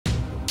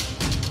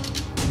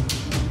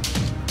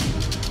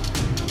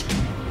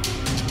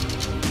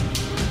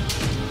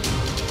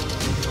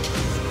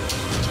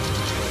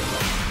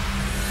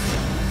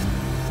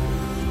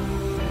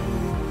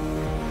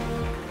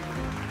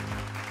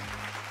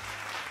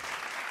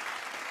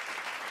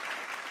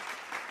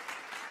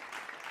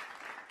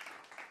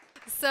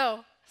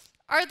So,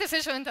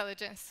 artificial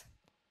intelligence.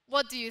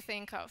 What do you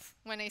think of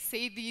when I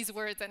say these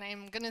words, and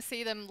I'm going to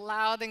say them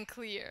loud and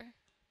clear?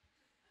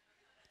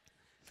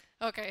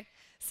 Okay,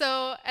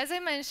 so as I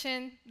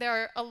mentioned, there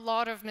are a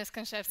lot of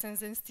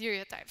misconceptions and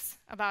stereotypes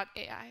about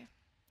AI.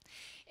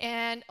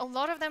 And a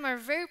lot of them are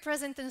very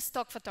present in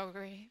stock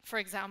photography, for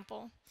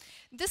example.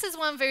 This is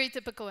one very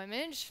typical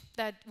image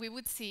that we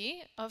would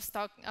see of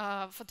stock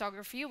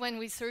photography when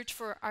we search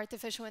for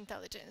artificial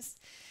intelligence.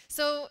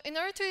 So in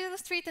order to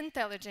illustrate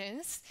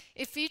intelligence,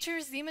 it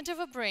features the image of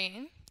a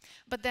brain,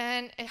 but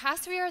then it has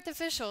to be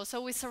artificial,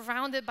 so we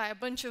surround it by a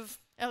bunch of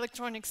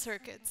electronic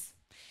circuits.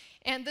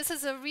 And this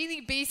is a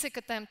really basic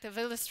attempt of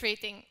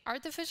illustrating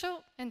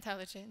artificial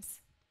intelligence.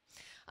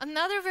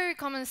 Another very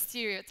common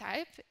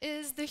stereotype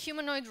is the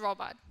humanoid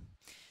robot.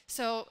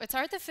 So it's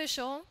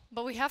artificial,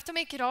 but we have to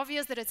make it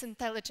obvious that it's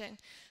intelligent.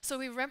 So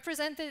we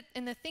represent it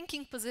in a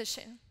thinking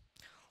position.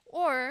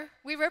 Or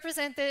we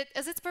represent it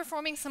as it's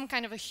performing some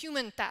kind of a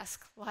human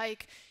task,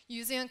 like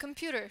using a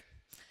computer.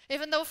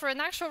 Even though for an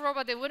actual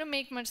robot, it wouldn't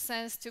make much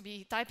sense to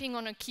be typing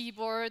on a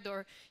keyboard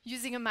or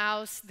using a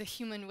mouse the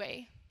human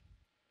way.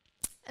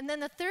 And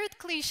then the third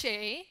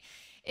cliche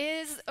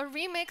is a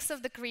remix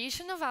of The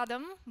Creation of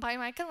Adam by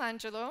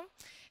Michelangelo.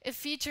 It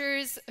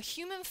features a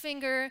human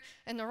finger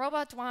and a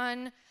robot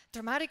one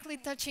dramatically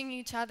touching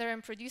each other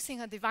and producing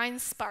a divine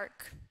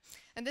spark.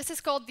 And this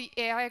is called the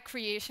AI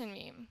creation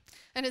meme.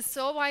 And it's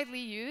so widely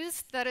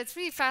used that it's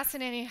really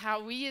fascinating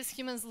how we as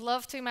humans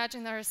love to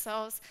imagine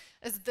ourselves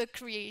as the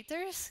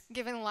creators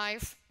giving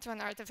life to an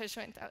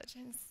artificial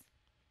intelligence.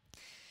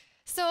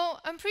 So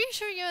I'm pretty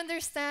sure you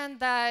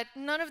understand that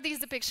none of these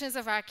depictions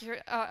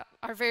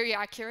are very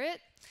accurate.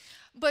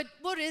 But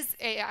what is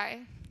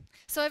AI?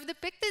 So I've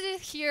depicted it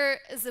here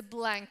as a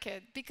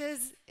blanket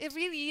because it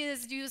really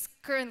is used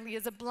currently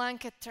as a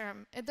blanket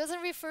term. It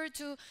doesn't refer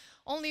to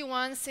only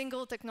one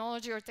single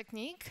technology or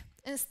technique.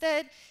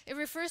 Instead, it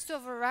refers to a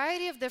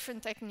variety of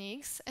different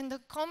techniques, and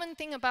the common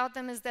thing about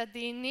them is that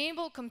they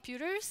enable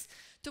computers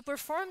to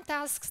perform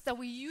tasks that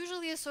we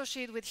usually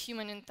associate with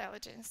human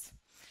intelligence.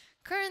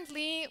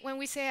 Currently, when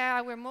we say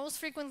AI, we're most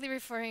frequently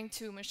referring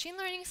to machine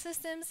learning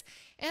systems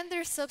and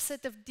their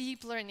subset of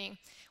deep learning,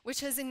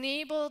 which has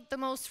enabled the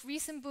most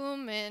recent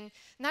boom in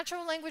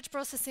natural language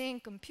processing,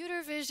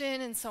 computer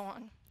vision, and so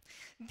on.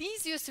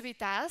 These used to be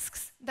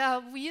tasks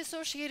that we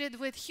associated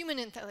with human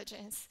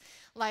intelligence,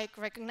 like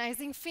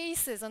recognizing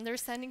faces,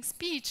 understanding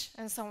speech,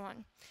 and so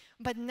on.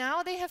 But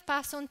now they have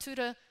passed on to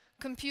the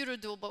computer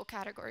doable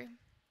category.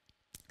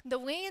 The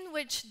way in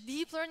which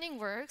deep learning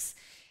works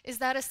is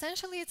that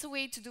essentially it's a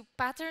way to do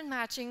pattern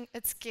matching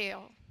at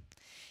scale.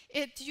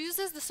 It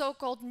uses the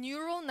so-called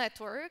neural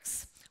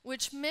networks,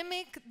 which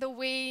mimic the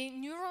way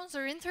neurons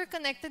are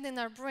interconnected in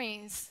our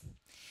brains.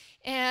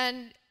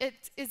 And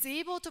it is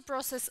able to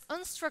process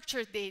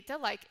unstructured data,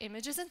 like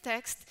images and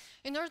text,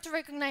 in order to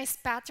recognize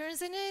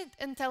patterns in it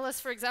and tell us,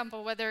 for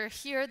example, whether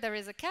here there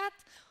is a cat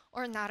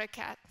or not a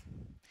cat.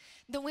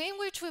 The way in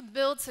which we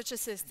build such a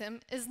system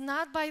is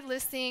not by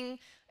listing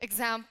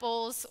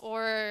examples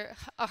or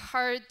a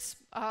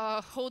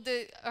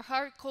hard-coded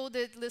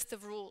list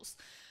of rules.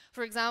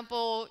 For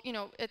example,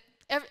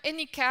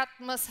 any cat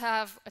must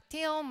have a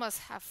tail, must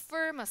have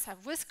fur, must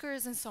have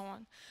whiskers, and so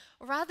on.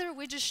 Rather,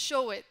 we just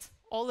show it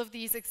all of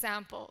these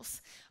examples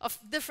of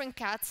different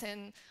cats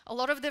in a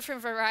lot of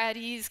different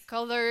varieties,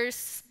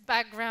 colors,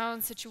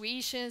 backgrounds,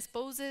 situations,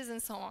 poses,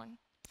 and so on.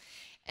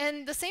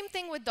 And the same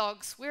thing with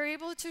dogs. We're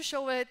able to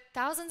show it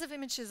thousands of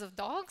images of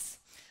dogs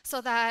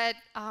so that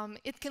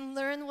it can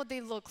learn what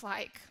they look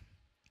like.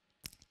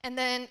 And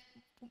then,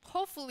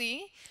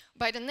 hopefully,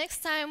 by the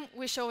next time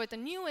we show it a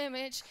new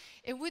image,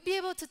 it would be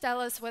able to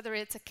tell us whether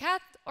it's a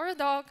cat or a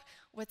dog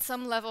with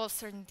some level of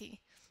certainty.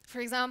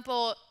 For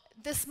example,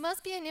 this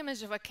must be an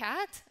image of a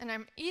cat, and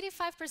I'm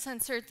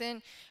 85%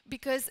 certain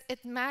because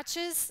it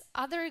matches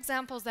other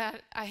examples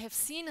that I have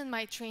seen in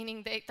my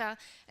training data,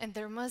 and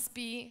there must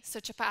be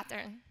such a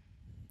pattern.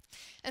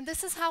 And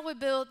this is how we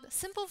build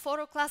simple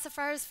photo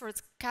classifiers for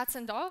cats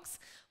and dogs,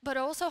 but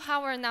also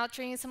how we're now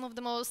training some of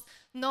the most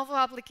novel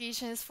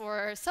applications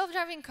for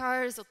self-driving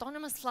cars,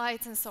 autonomous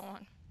flights, and so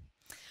on.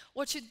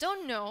 What you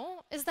don't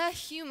know is that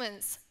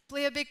humans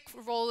play a big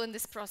role in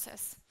this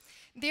process.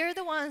 They're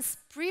the ones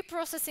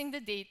pre-processing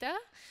the data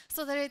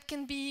so that it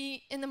can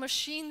be in a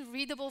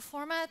machine-readable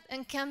format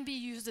and can be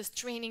used as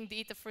training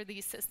data for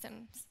these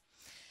systems.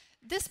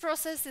 This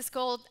process is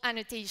called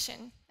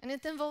annotation, and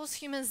it involves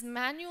humans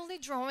manually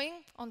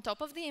drawing on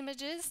top of the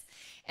images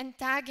and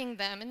tagging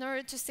them in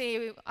order to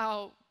say,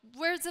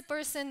 where's the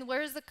person,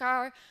 where's the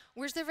car,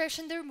 which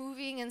direction they're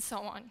moving, and so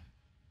on.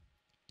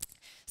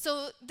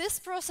 So this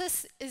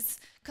process is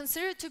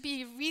considered to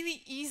be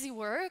really easy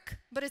work,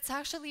 but it's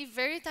actually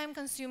very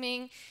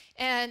time-consuming,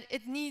 and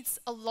it needs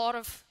a lot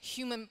of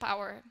human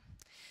power.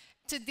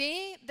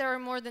 Today, there are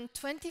more than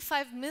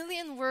 25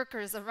 million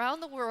workers around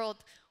the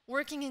world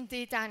working in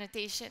data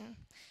annotation.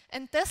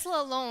 And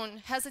Tesla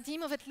alone has a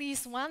team of at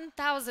least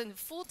 1,000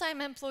 full-time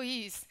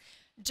employees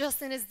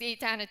just in its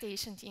data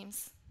annotation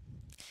teams.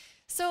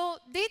 So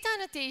data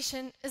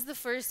annotation is the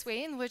first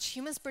way in which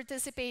humans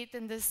participate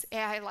in this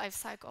AI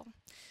lifecycle.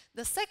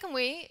 The second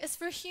way is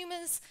for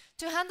humans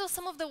to handle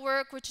some of the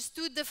work which is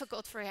too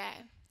difficult for AI.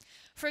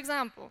 For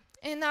example,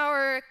 in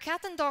our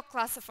cat and dog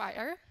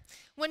classifier,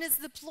 when it's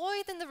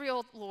deployed in the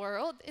real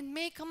world, it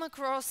may come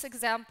across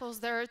examples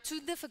that are too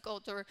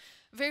difficult or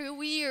very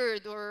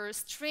weird or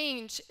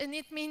strange, and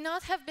it may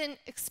not have been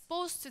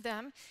exposed to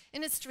them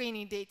in its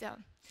training data.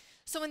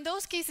 So in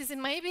those cases, it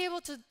might be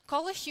able to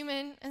call a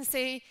human and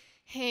say,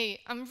 hey,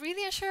 I'm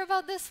really unsure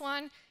about this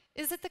one.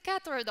 Is it a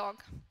cat or a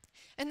dog?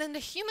 And then the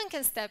human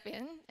can step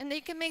in, and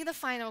they can make the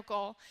final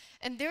call.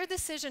 And their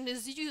decision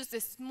is used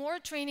as more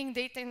training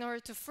data in order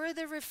to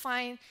further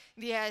refine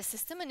the AI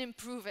system and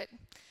improve it.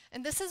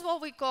 And this is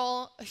what we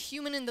call a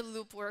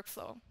human-in-the-loop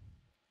workflow.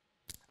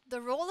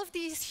 The role of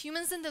these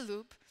humans in the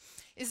loop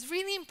is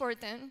really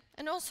important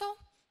and also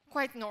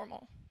quite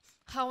normal.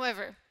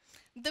 However,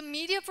 the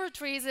media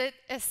portrays it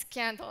as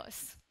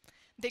scandalous.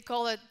 They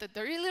call it the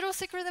dirty little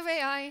secret of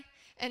AI,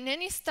 and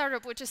any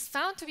startup which is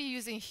found to be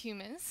using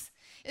humans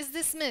is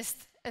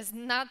dismissed as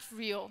not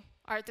real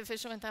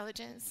artificial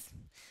intelligence.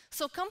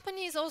 So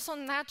companies also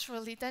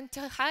naturally tend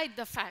to hide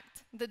the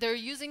fact that they're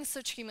using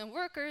such human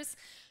workers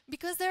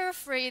because they're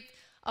afraid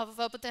of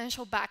a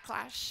potential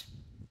backlash.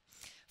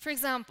 For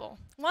example,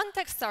 one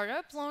tech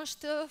startup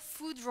launched a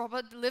food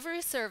robot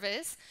delivery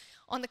service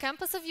on the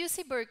campus of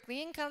UC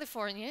Berkeley in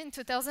California in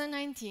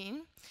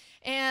 2019,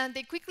 and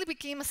they quickly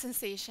became a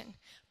sensation.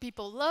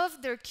 People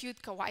loved their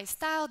cute kawaii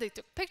style, they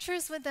took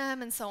pictures with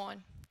them, and so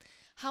on.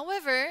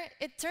 However,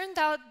 it turned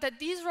out that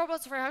these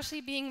robots were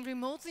actually being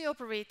remotely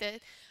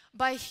operated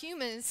by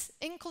humans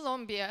in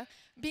Colombia,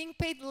 being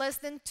paid less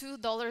than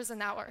 $2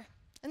 an hour.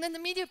 And then the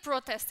media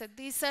protested.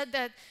 They said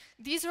that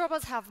these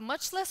robots have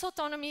much less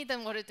autonomy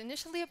than what it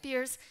initially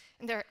appears,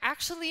 and they're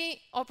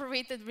actually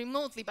operated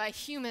remotely by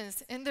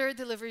humans in their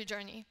delivery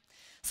journey.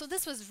 So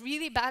this was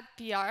really bad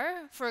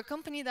PR for a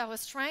company that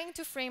was trying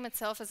to frame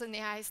itself as an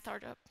AI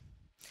startup.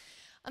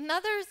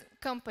 Another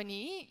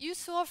company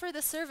used to offer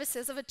the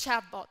services of a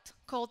chatbot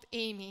called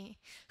Amy,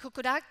 who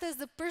could act as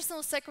the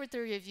personal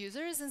secretary of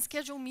users and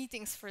schedule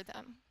meetings for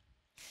them.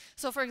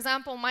 So for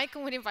example,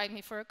 Michael would invite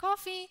me for a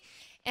coffee,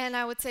 and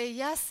I would say,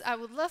 yes, I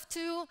would love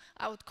to.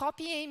 I would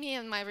copy Amy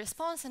in my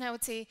response, and I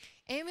would say,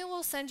 Amy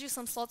will send you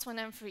some slots when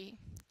I'm free.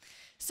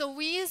 So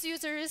we as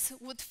users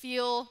would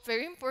feel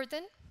very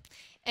important,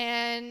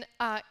 and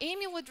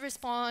Amy would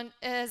respond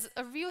as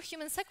a real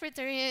human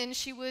secretary, and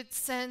she would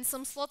send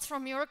some slots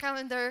from your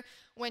calendar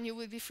when you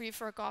would be free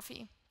for a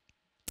coffee.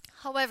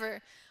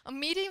 However, a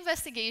media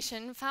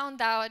investigation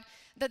found out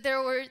that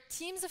there were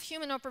teams of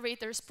human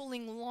operators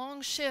pulling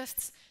long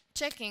shifts,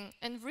 checking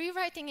and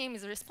rewriting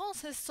Amy's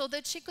responses so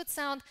that she could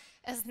sound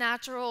as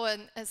natural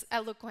and as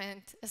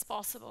eloquent as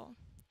possible.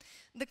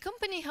 The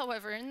company,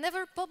 however,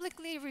 never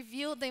publicly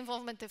revealed the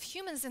involvement of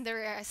humans in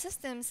their AI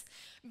systems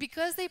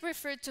because they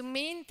preferred to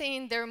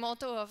maintain their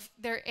motto of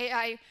their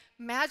AI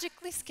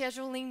magically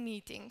scheduling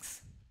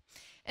meetings.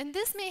 And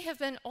this may have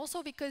been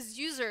also because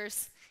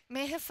users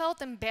may have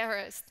felt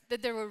embarrassed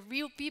that there were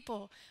real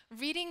people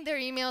reading their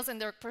emails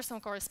and their personal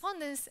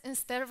correspondence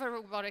instead of a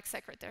robotic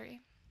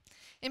secretary.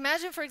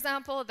 Imagine, for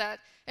example, that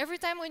every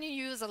time when you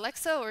use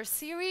Alexa or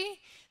Siri,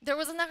 there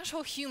was an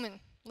actual human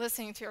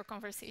listening to your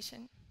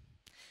conversation.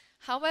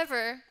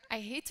 However, I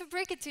hate to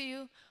break it to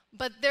you,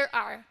 but there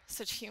are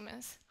such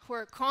humans who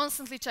are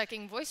constantly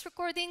checking voice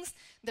recordings,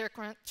 they're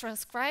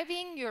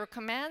transcribing your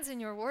commands and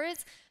your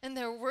words, and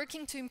they're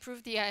working to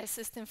improve the AI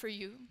system for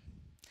you.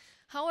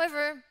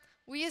 However,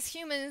 we as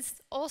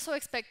humans also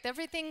expect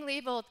everything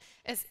labeled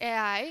as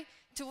AI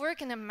to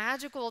work in a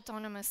magical,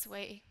 autonomous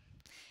way.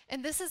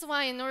 And this is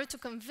why, in order to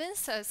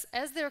convince us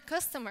as their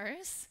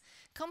customers,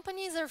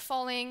 companies are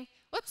falling.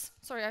 Whoops,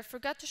 sorry, I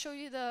forgot to show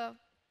you the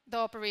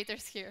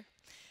operators here.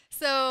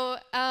 So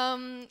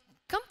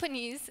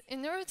companies,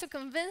 in order to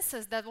convince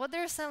us that what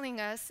they're selling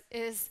us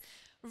is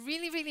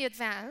really, really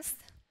advanced,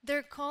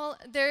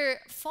 they're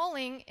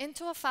falling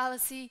into a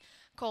fallacy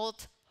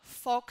called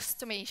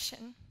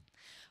foxtomation.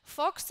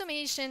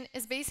 Foxtomation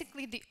is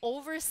basically the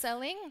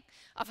overselling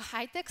of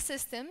high-tech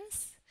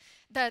systems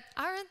that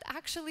aren't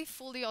actually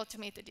fully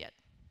automated yet.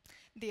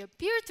 They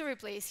appear to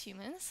replace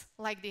humans,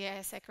 like the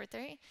AI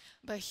secretary,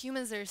 but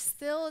humans are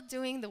still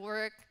doing the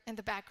work in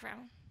the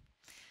background.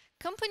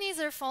 Companies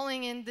are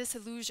falling in this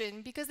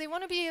illusion because they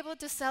want to be able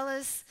to sell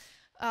us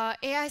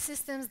AI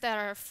systems that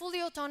are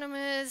fully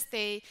autonomous,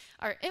 they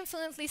are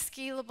infinitely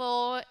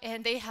scalable,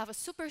 and they have a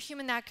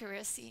superhuman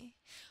accuracy.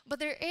 But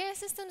their AI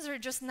systems are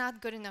just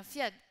not good enough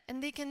yet,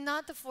 and they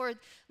cannot afford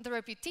the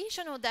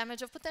reputational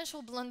damage of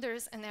potential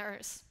blunders and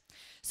errors.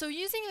 So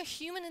using a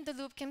human in the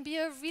loop can be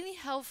a really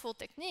helpful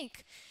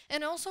technique,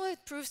 and also it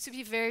proves to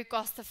be very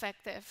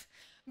cost-effective.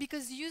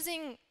 Because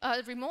using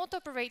a remote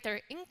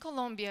operator in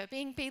Colombia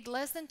being paid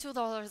less than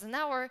 $2 an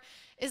hour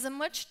is a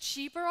much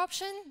cheaper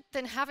option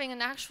than having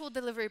an actual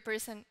delivery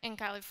person in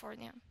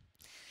California.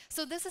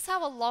 So this is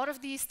how a lot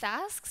of these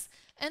tasks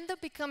end up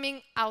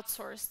becoming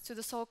outsourced to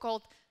the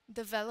so-called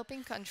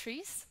developing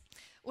countries,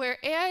 where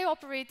AI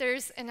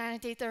operators and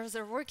annotators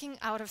are working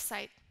out of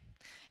sight.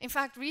 In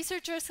fact,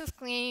 researchers have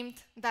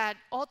claimed that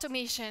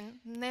automation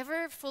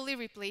never fully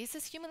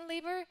replaces human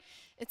labor,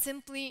 it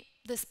simply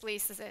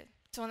displaces it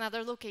to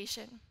another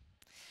location.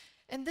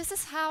 And this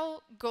is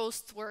how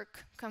ghost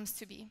work comes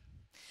to be.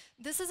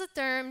 This is a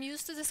term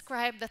used to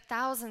describe the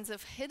thousands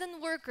of hidden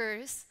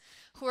workers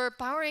who are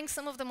powering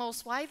some of the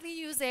most widely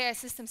used AI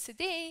systems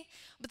today,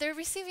 but they're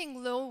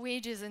receiving low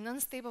wages and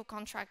unstable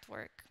contract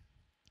work.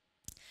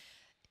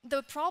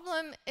 The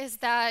problem is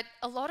that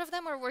a lot of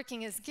them are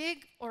working as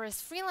gig or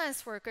as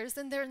freelance workers,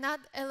 and they're not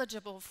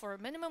eligible for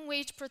minimum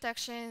wage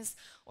protections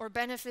or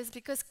benefits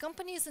because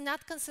companies do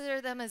not consider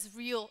them as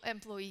real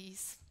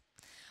employees.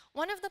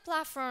 One of the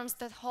platforms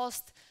that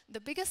hosts the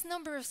biggest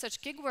number of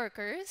such gig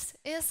workers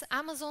is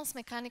Amazon's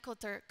Mechanical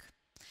Turk.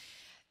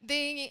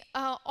 They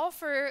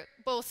offer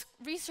both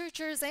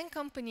researchers and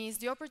companies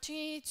the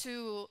opportunity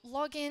to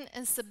log in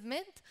and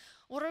submit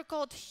what are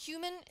called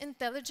human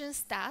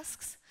intelligence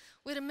tasks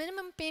with a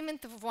minimum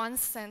payment of 1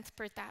 cent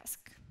per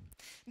task.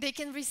 They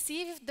can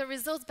receive the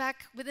results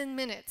back within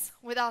minutes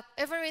without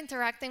ever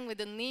interacting with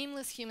the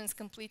nameless humans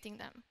completing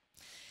them.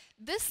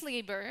 This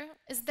labor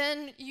is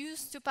then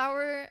used to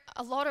power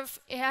a lot of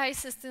AI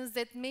systems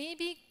that may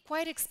be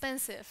quite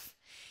expensive.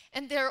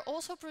 And they're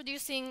also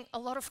producing a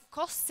lot of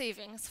cost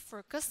savings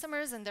for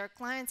customers and their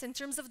clients in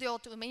terms of the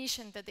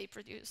automation that they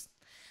produce.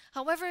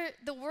 However,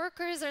 the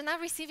workers are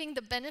not receiving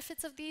the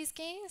benefits of these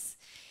gains,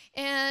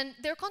 and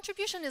their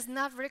contribution is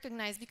not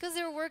recognized because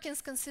their work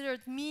is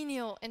considered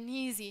menial and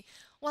easy,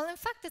 while in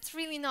fact it's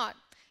really not.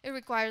 It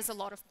requires a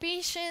lot of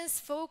patience,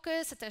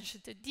 focus,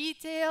 attention to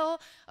detail,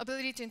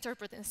 ability to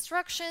interpret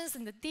instructions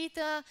and the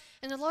data,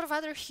 and a lot of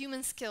other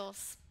human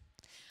skills.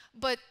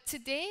 But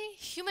today,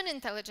 human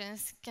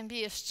intelligence can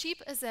be as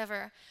cheap as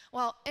ever,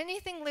 while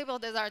anything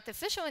labeled as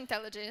artificial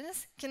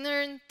intelligence can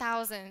earn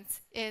thousands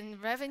in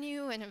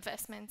revenue and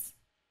investments.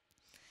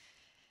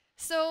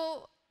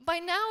 So by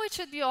now, it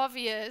should be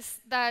obvious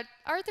that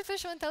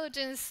artificial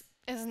intelligence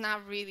is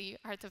not really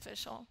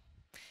artificial.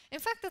 In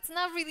fact, it's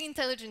not really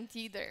intelligent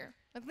either,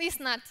 at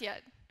least not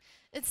yet.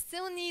 It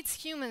still needs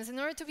humans in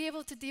order to be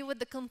able to deal with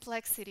the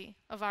complexity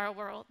of our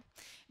world.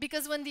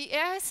 Because when the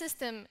AI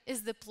system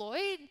is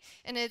deployed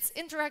and it's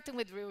interacting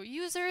with real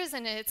users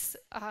and it's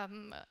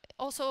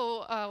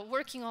also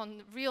working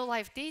on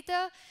real-life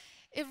data,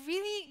 it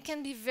really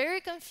can be very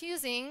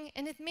confusing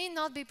and it may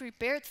not be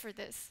prepared for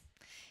this.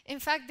 In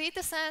fact,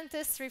 data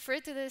scientists refer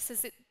to this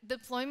as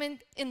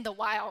deployment in the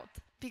wild,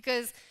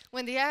 because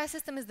when the AI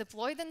system is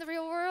deployed in the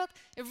real world,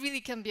 it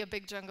really can be a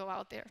big jungle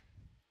out there.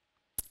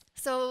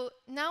 So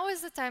now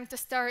is the time to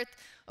start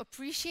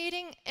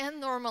appreciating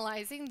and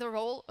normalizing the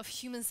role of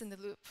humans in the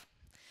loop.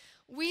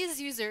 We as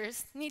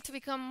users need to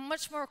become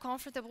much more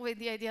comfortable with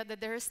the idea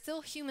that there are still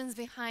humans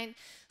behind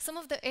some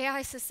of the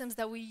AI systems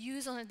that we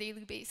use on a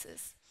daily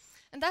basis.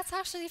 And that's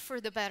actually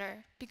for the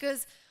better,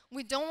 because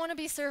we don't want to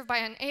be served by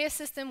an AI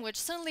system which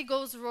suddenly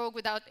goes rogue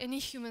without any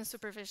human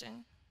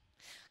supervision.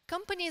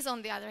 Companies,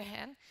 on the other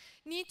hand,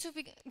 need to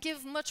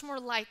give much more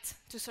light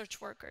to such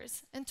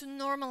workers and to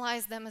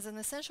normalize them as an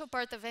essential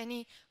part of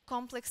any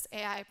complex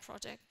AI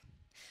project.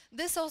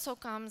 This also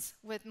comes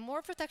with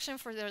more protection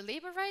for their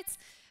labor rights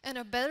and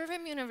a better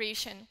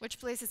remuneration, which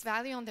places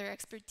value on their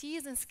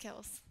expertise and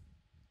skills.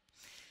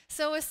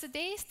 So as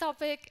today's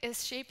topic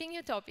is shaping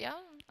utopia,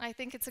 I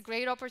think it's a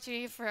great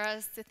opportunity for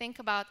us to think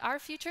about our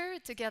future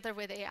together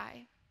with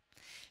AI.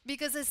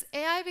 Because as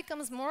AI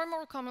becomes more and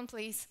more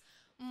commonplace,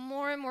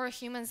 more and more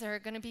humans are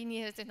going to be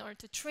needed in order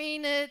to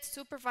train it,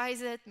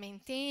 supervise it,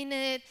 maintain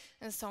it,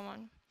 and so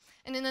on.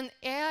 And in an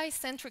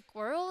AI-centric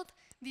world,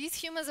 these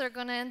humans are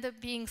going to end up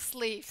being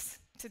slaves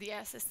to the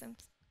AI systems.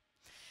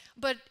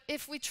 But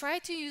if we try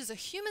to use a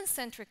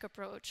human-centric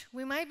approach,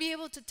 we might be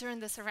able to turn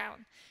this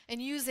around and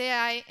use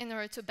AI in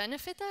order to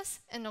benefit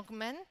us and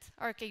augment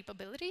our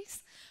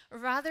capabilities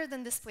rather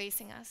than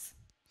displacing us.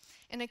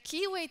 And a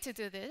key way to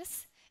do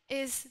this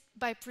is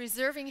by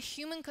preserving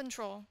human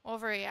control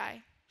over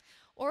AI.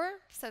 Or,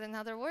 said in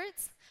other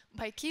words,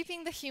 by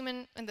keeping the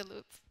human in the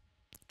loop.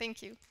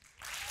 Thank you.